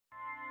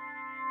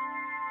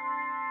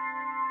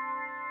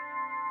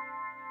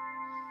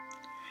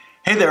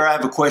Hey there, I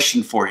have a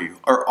question for you.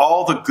 Are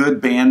all the good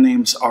band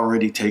names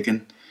already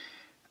taken?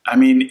 I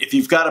mean, if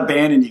you've got a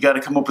band and you got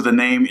to come up with a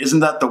name,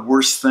 isn't that the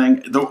worst thing?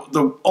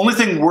 The only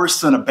thing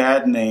worse than a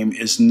bad name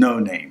is no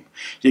name.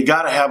 You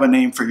got to have a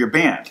name for your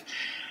band.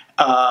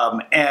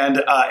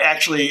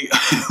 Actually,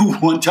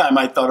 one time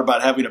I thought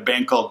about having a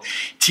band called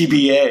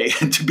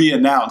TBA to be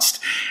announced,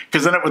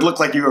 because then it would look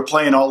like you were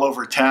playing all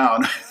over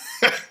town.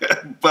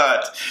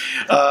 But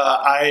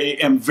I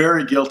am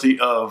very guilty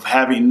of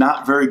having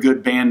not very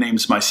good band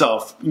names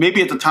myself.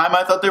 Maybe at the time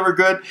I thought they were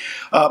good.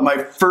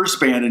 My first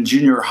band in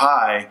junior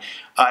high,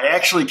 I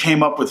actually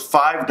came up with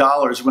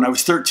 $5 when I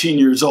was 13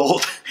 years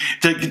old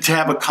to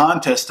have a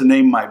contest to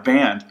name my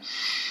band.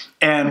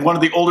 And one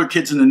of the older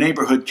kids in the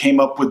neighborhood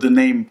came up with the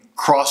name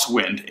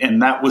Crosswind,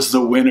 and that was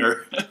the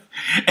winner.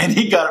 And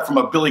he got it from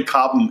a Billy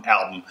Cobham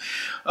album.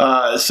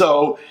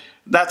 So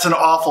that's an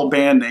awful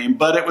band name,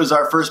 but it was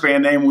our first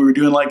band name. We were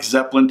doing like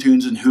Zeppelin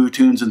tunes and Who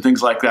tunes and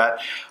things like that.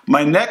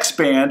 My next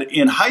band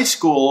in high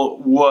school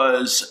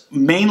was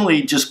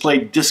mainly just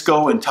played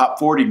disco and top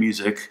 40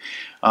 music.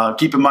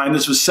 Keep in mind,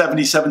 this was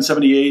 77,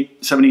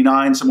 78,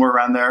 79, somewhere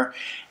around there.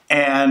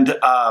 And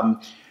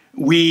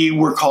we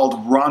were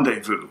called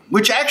Rendezvous,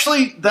 which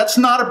actually, that's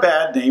not a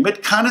bad name.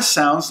 It kind of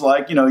sounds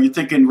like, you know, you're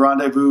thinking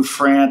Rendezvous,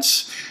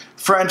 France,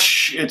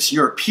 French, it's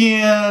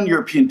European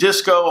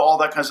disco, all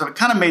that kind of stuff. It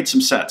kind of made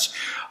some sense.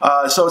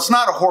 So it's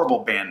not a horrible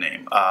band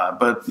name,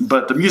 but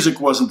the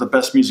music wasn't the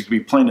best music to be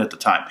playing at the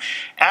time.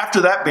 After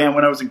that band,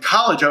 when I was in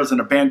college, I was in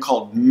a band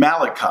called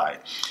Malachi.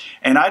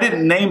 And I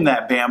didn't name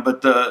that band,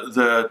 but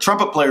the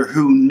trumpet player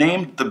who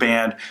named the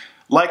band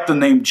liked the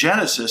name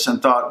Genesis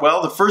and thought,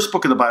 well, the first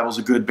book of the Bible is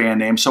a good band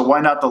name, so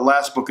why not the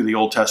last book of the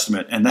Old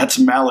Testament? And that's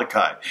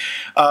Malachi.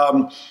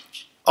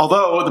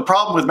 Although the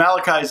problem with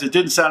Malachi is it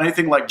didn't sound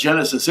anything like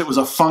Genesis. It was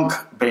a funk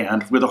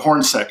band with a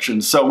horn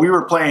section. So we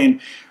were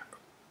playing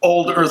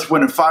old Earth,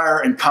 Wind & Fire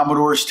and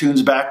Commodore's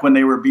tunes back when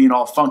they were being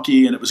all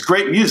funky, and it was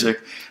great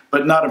music,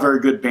 but not a very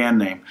good band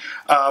name.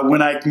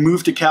 When I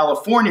moved to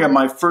California,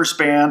 my first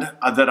band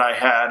that I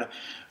had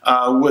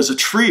was a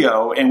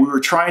trio, and we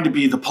were trying to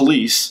be the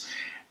Police,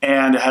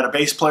 and it had a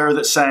bass player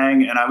that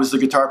sang, and I was the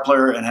guitar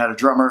player and had a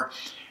drummer,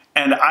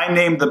 and I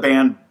named the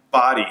band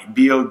Body,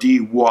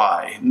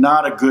 B-O-D-Y,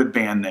 not a good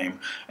band name.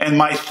 And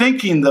my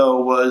thinking, though,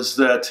 was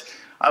that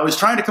I was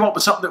trying to come up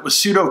with something that was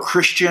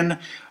pseudo-Christian.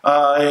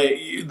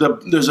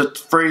 There's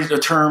a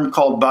term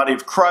called Body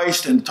of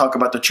Christ, and talk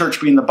about the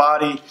church being the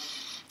body.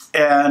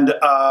 And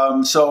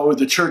so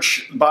the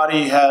church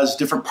body has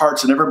different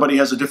parts, and everybody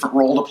has a different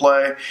role to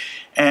play.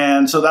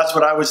 And so that's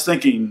what I was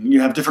thinking. You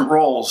have different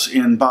roles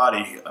in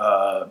Body.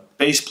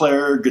 Bass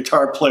player,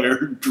 guitar player,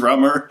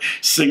 drummer,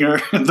 singer.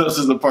 Those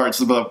are the parts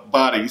of the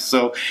body.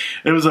 So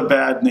it was a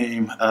bad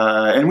name.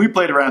 And we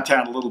played around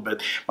town a little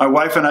bit. My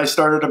wife and I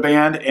started a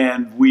band,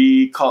 and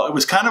it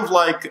was kind of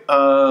like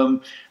a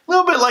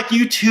little bit like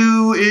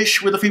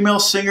U2-ish with a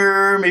female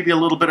singer, maybe a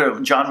little bit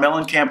of John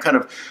Mellencamp kind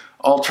of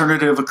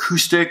alternative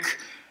acoustic.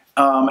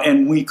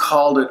 And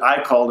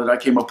I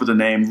came up with the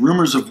name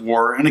Rumors of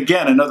War. And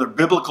again, another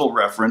biblical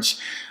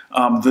reference.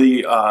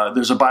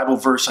 There's a Bible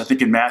verse, I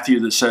think in Matthew,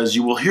 that says,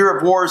 you will hear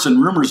of wars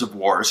and rumors of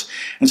wars.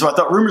 And so I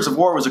thought Rumors of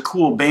War was a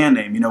cool band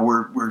name. You know,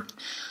 we're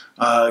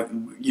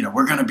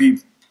going to be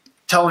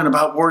telling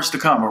about wars to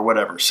come or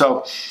whatever.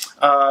 So,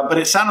 but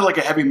it sounded like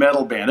a heavy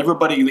metal band.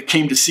 Everybody that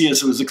came to see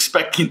us was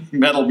expecting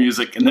metal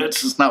music, and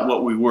that's just not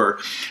what we were.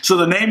 So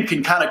the name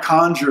can kind of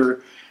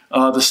conjure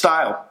the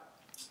style.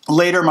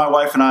 Later, my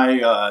wife and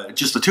I,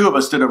 just the two of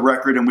us, did a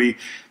record, and we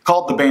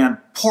called the band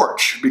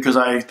Porch, because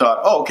I thought,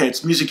 oh, okay,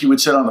 it's music you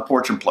would sit on the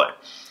porch and play.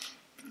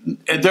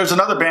 And there's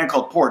another band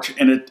called Porch,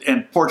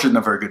 and Porch isn't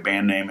a very good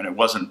band name, and it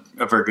wasn't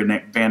a very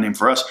good band name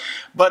for us,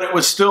 but it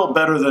was still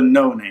better than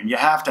no name. You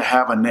have to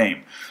have a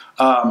name.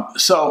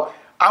 So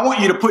I want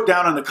you to put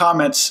down in the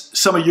comments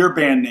some of your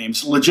band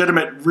names,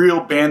 legitimate,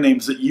 real band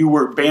names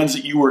bands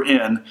that you were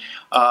in,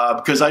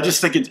 because I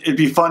just think it'd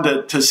be fun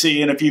to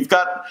see. And if you've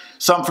got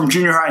some from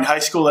junior high and high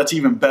school, that's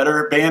even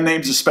better. Band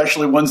names,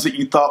 especially ones that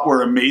you thought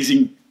were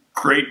amazing,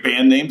 great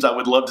band names, I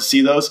would love to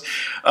see those.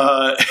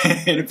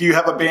 And if you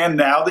have a band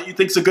now that you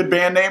think's a good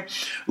band name,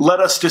 let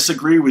us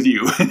disagree with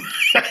you.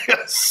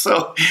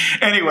 So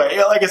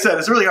anyway, like I said,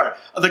 it's really hard.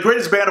 The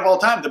greatest band of all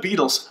time, the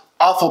Beatles,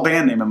 awful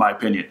band name in my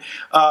opinion.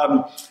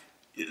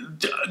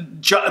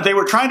 They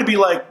were trying to be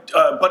like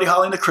Buddy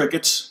Holly and the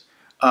Crickets,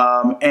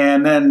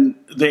 and then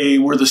they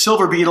were the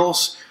Silver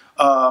Beatles.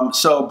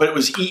 But it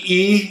was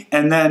EE,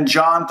 and then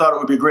John thought it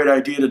would be a great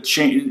idea to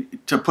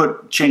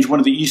change one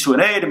of the E's to an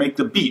A to make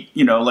the beat,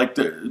 you know, like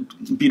the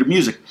beat of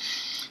music.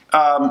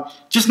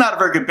 Just not a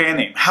very good band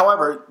name.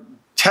 However,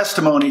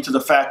 testimony to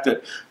the fact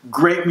that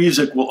great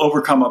music will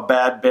overcome a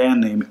bad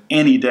band name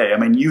any day. I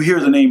mean, you hear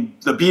the name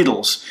the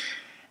Beatles,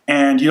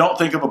 and you don't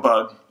think of a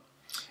bug.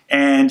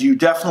 And you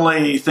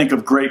definitely think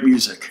of great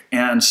music.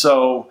 And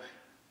so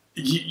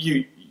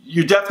you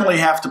definitely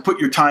have to put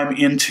your time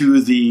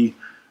into the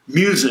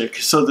music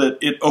so that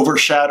it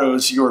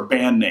overshadows your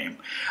band name.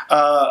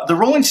 The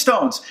Rolling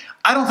Stones,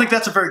 I don't think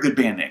that's a very good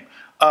band name.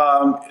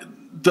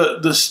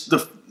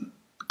 The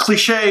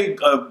cliche,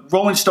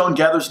 Rolling Stone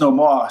gathers no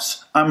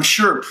moss, I'm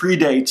sure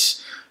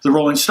predates the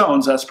Rolling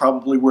Stones. That's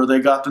probably where they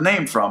got the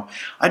name from.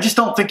 I just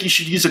don't think you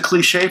should use a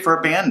cliche for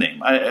a band name.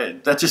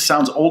 That just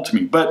sounds old to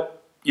me,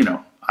 but, you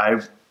know,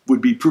 I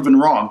would be proven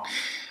wrong.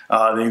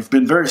 They've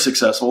been very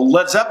successful.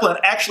 Led Zeppelin,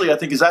 actually, I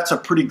think that's a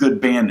pretty good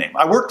band name.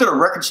 I worked at a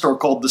record store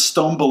called the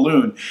Stone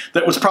Balloon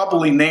that was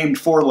probably named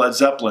for Led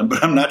Zeppelin,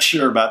 but I'm not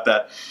sure about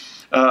that.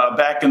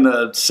 Back in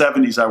the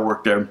 70s, I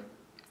worked there.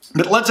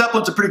 But Led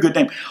Zeppelin's a pretty good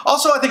name.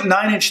 Also, I think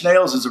Nine Inch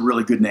Nails is a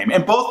really good name.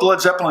 And both Led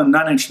Zeppelin and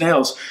Nine Inch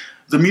Nails,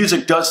 the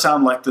music does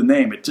sound like the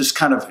name. It just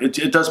kind of,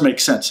 it does make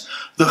sense.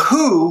 The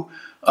Who,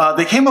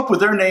 they came up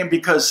with their name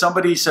because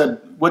somebody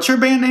said, what's your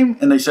band name?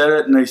 And they said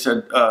it, and they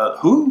said,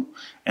 Who?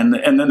 And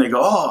then they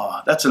go,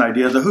 oh, that's an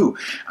idea, The Who.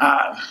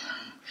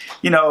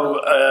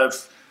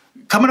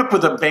 Coming up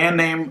with a band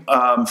name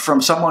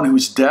from someone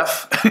who's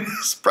deaf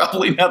is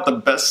probably not the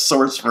best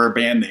source for a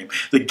band name.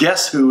 The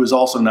Guess Who is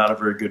also not a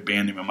very good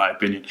band name, in my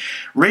opinion.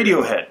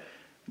 Radiohead,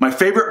 my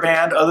favorite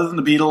band other than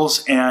the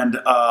Beatles, and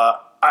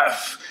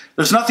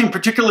there's nothing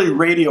particularly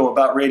radio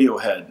about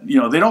Radiohead. You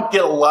know, they don't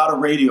get a lot of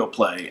radio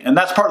play, and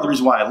that's part of the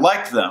reason why I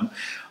like them.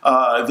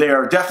 They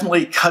are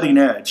definitely cutting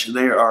edge.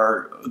 They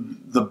are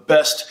the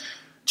best,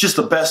 just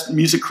the best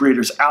music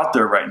creators out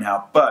there right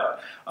now,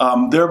 but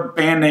their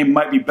band name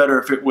might be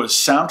better if it was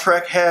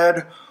Soundtrack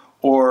Head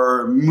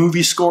or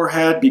Movie Score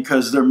Head,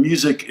 because their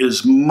music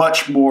is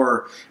much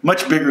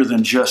bigger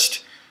than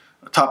just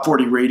Top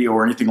 40 radio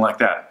or anything like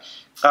that.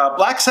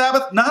 Black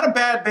Sabbath, not a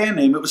bad band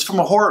name. It was from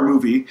a horror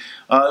movie. It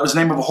was the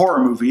name of a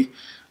horror movie.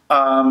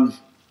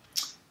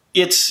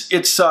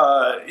 It's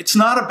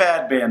not a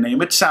bad band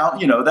name. It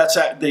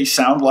they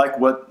sound like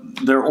what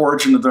their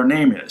origin of their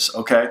name is.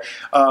 Okay,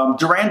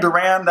 Duran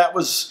Duran, that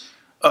was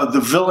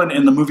the villain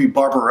in the movie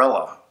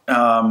Barbarella.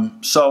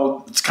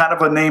 So it's kind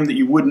of a name that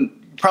you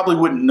probably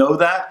wouldn't know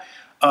that,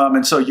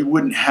 and so you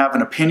wouldn't have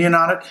an opinion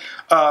on it.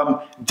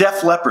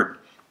 Def Leppard.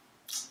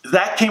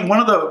 That came, one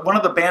of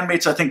the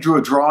bandmates, I think, drew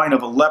a drawing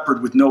of a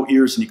leopard with no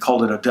ears, and he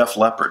called it a Def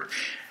Leppard.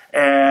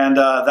 And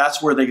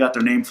that's where they got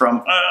their name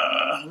from.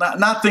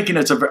 Not thinking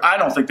I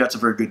don't think that's a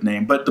very good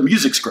name, but the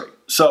music's great.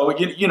 So,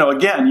 again,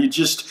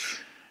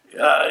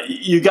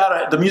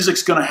 the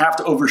music's gonna have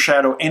to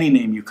overshadow any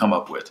name you come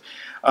up with.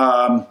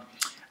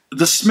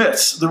 The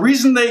Smiths. The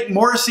reason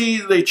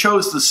they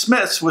chose the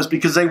Smiths was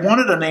because they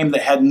wanted a name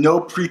that had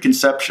no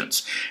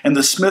preconceptions. And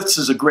the Smiths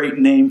is a great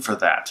name for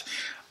that.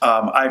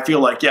 I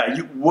feel like, yeah,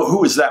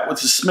 who is that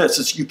with the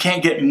Smiths? You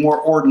can't get more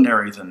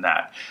ordinary than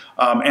that.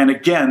 And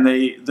again,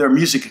 their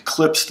music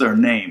eclipsed their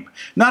name.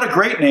 Not a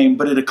great name,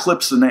 but it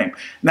eclipsed the name.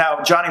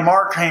 Now, Johnny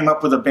Marr came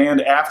up with a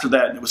band after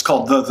that, and it was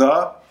called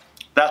The.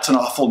 That's an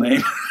awful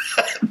name.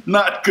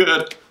 Not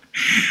good.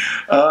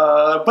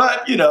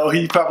 But,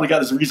 he probably got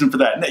his reason for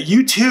that. Now,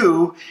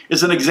 U2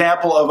 is an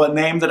example of a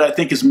name that I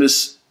think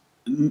is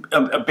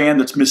a band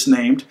that's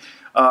misnamed.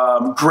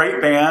 Great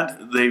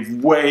band.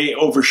 They've way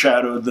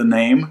overshadowed the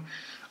name.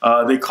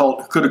 They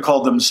could have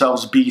called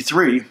themselves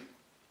B3,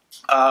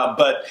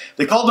 but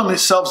they called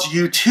themselves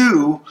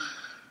U2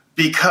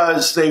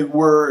 because they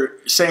were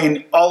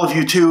saying all of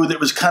U2.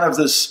 That was kind of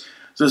this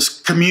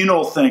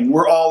communal thing.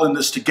 We're all in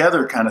this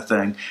together kind of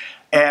thing.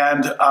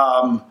 And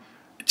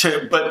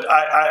but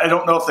I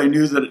don't know if they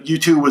knew that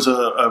U2 was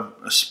a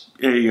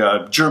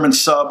German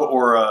sub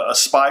or a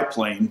spy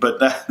plane, but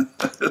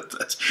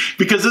that's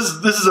because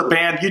this is a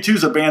band. U2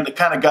 is a band that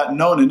kind of got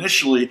known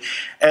initially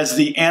as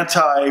the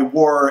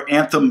anti-war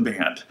anthem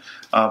band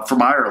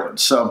from Ireland.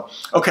 So,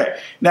 okay,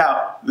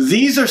 now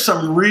these are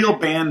some real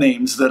band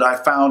names that I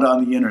found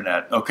on the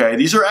internet. Okay,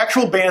 these are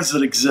actual bands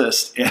that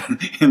exist,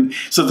 and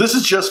so this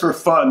is just for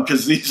fun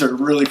because these are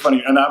really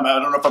funny. And I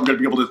don't know if I'm going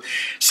to be able to.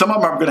 Some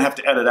of them I'm going to have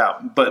to edit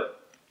out, but.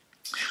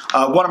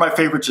 One of my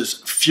favorites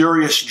is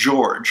Furious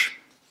George,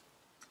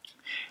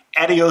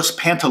 Adios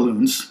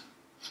Pantaloons,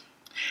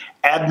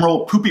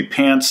 Admiral Poopy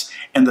Pants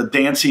and the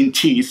Dancing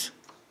Teeth.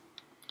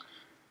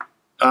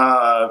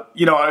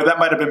 That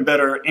might have been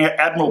better.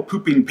 Admiral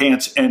Pooping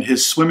Pants and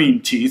his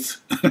swimming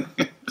teeth.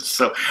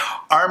 So,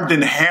 Armed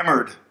and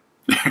Hammered.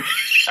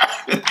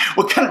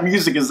 What kind of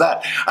music is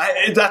that?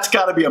 That's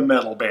got to be a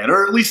metal band,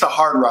 or at least a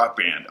hard rock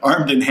band.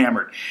 Armed and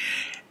Hammered.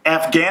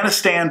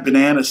 Afghanistan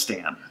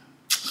Bananistan.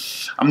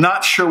 I'm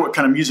not sure what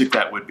kind of music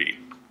that would be.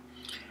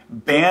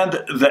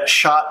 Band That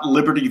Shot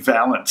Liberty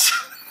Valance.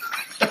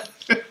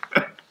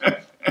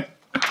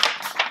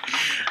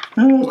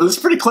 This is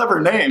a pretty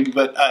clever name,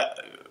 but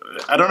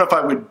I don't know if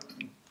I would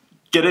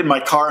get in my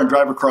car and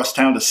drive across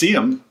town to see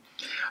them.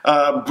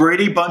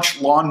 Brady Bunch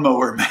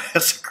Lawnmower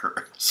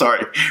Massacre.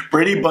 Sorry,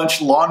 Brady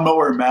Bunch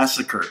Lawnmower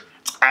Massacre.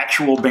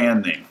 Actual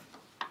band name.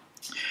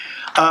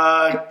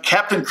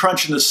 Captain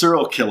Crunch and the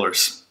Serial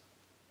Killers.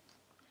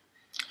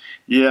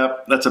 Yeah,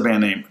 that's a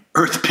band name.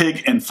 Earth,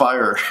 Pig, and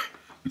Fire.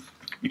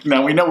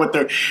 Now we know what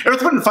they're...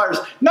 Earth, Wind, and Fire is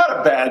not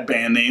a bad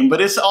band name, but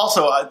it's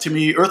also, to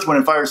me, Earth, Wind,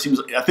 and Fire seems...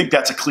 I think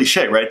that's a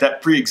cliche, right?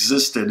 That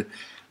pre-existed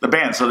the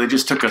band, so they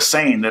just took a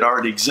saying that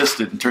already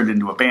existed and turned it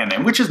into a band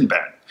name, which isn't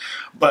bad.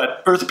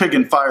 But Earth, Pig,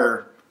 and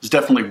Fire is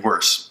definitely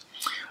worse.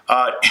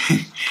 Uh,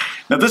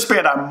 now this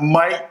band I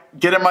might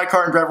get in my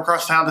car and drive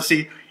across town to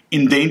see.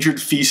 Endangered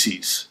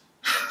Feces.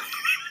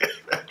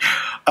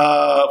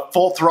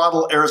 Full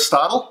Throttle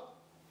Aristotle.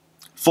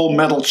 Full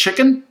Metal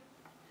Chicken.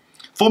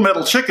 Full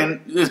Metal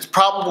Chicken, it's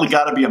probably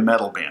got to be a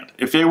metal band.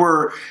 If they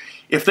were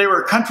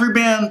a country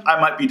band, I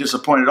might be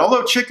disappointed.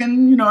 Although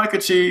Chicken, you know, I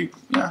could see,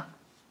 yeah.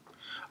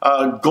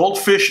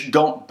 Goldfish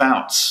Don't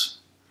Bounce.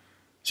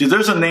 See,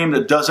 there's a name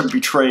that doesn't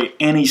betray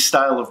any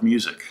style of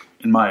music,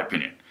 in my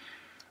opinion.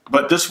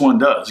 But this one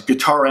does.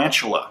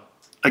 Guitarantula.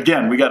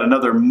 Again, we got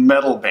another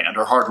metal band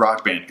or hard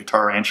rock band,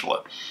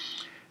 Guitarantula.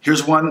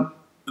 Here's one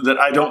that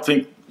I don't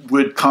think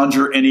would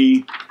conjure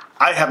any...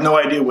 I have no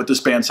idea what this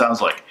band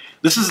sounds like.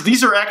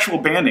 These are actual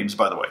band names,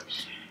 by the way.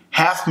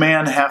 Half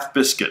Man, Half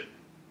Biscuit.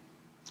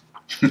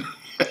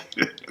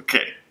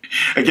 Okay.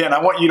 Again,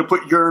 I want you to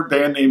put your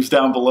band names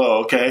down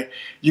below, okay?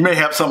 You may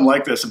have something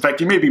like this. In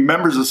fact, you may be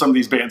members of some of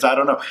these bands. I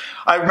don't know.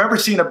 I remember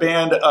seeing a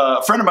band,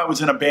 a friend of mine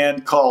was in a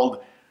band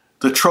called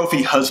the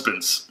Trophy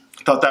Husbands.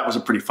 I thought that was a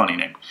pretty funny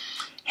name.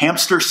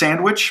 Hamster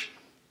Sandwich.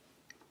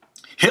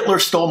 Hitler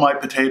Stole My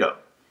Potato.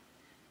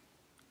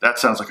 That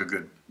sounds like a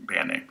good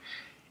band name.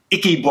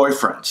 Icky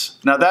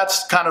Boyfriends. Now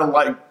that's kind of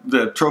like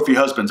the Trophy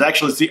Husbands.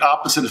 Actually, it's the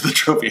opposite of the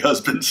Trophy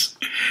Husbands.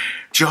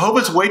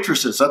 Jehovah's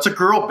Waitresses. That's a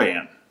girl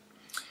band.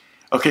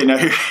 Okay, now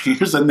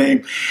here's a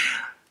name.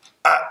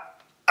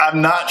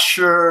 I'm not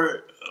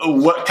sure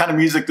what kind of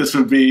music this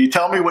would be.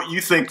 Tell me what you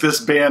think this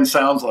band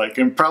sounds like.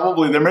 And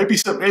probably there may be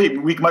some, hey,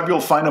 we might be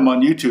able to find them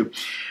on YouTube.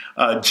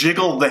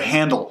 Jiggle the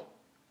Handle.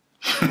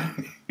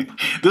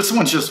 This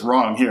one's just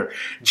wrong here.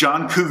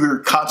 John Cougar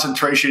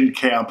Concentration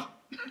Camp.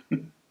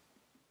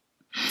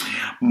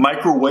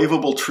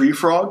 Microwavable Tree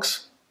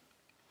Frogs.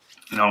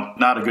 No,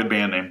 not a good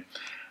band name.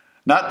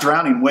 Not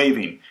Drowning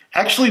Waving.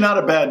 Actually not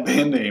a bad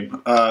band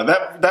name.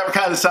 That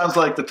kind of sounds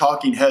like the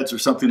Talking Heads or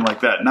something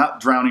like that. Not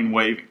Drowning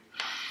Waving.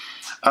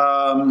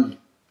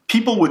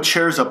 People with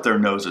Chairs Up Their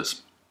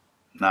Noses.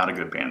 Not a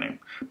good band name.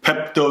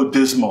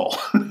 Pepto-Dismal.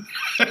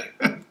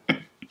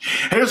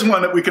 Here's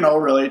one that we can all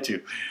relate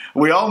to.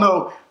 We all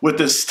know what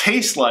this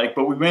tastes like,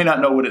 but we may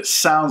not know what it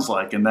sounds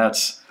like, and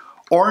that's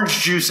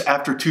Orange Juice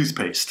After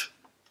Toothpaste.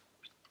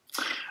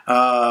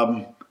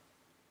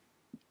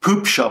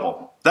 Poop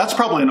Shovel. That's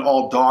probably an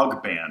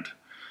all-dog band.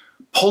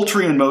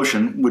 Poultry in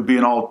Motion would be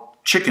an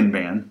all-chicken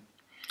band.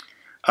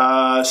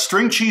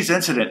 String Cheese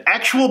Incident.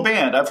 Actual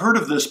band. I've heard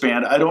of this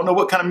band. I don't know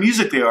what kind of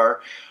music they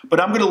are, but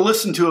I'm going to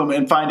listen to them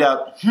and find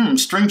out,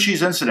 String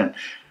Cheese Incident.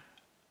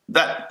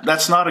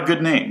 That's not a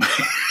good name.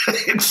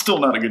 It's still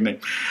not a good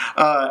name.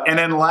 And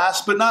then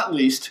last but not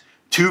least,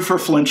 Two for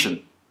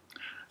Flinchin'.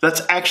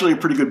 That's actually a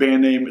pretty good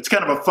band name. It's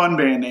kind of a fun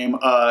band name.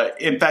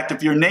 In fact,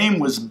 if your name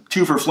was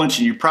Two for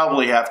Flinchin', you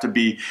probably have to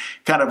be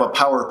kind of a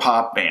power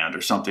pop band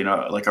or something,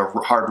 like a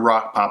hard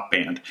rock pop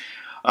band.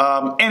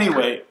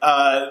 Anyway,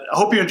 I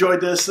hope you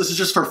enjoyed this. This is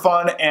just for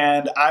fun,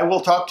 and I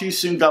will talk to you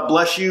soon. God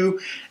bless you,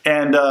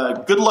 and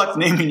good luck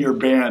naming your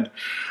band.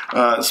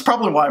 It's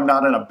probably why I'm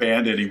not in a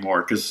band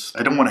anymore, because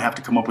I don't want to have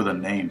to come up with a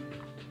name.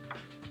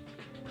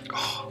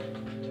 Oh.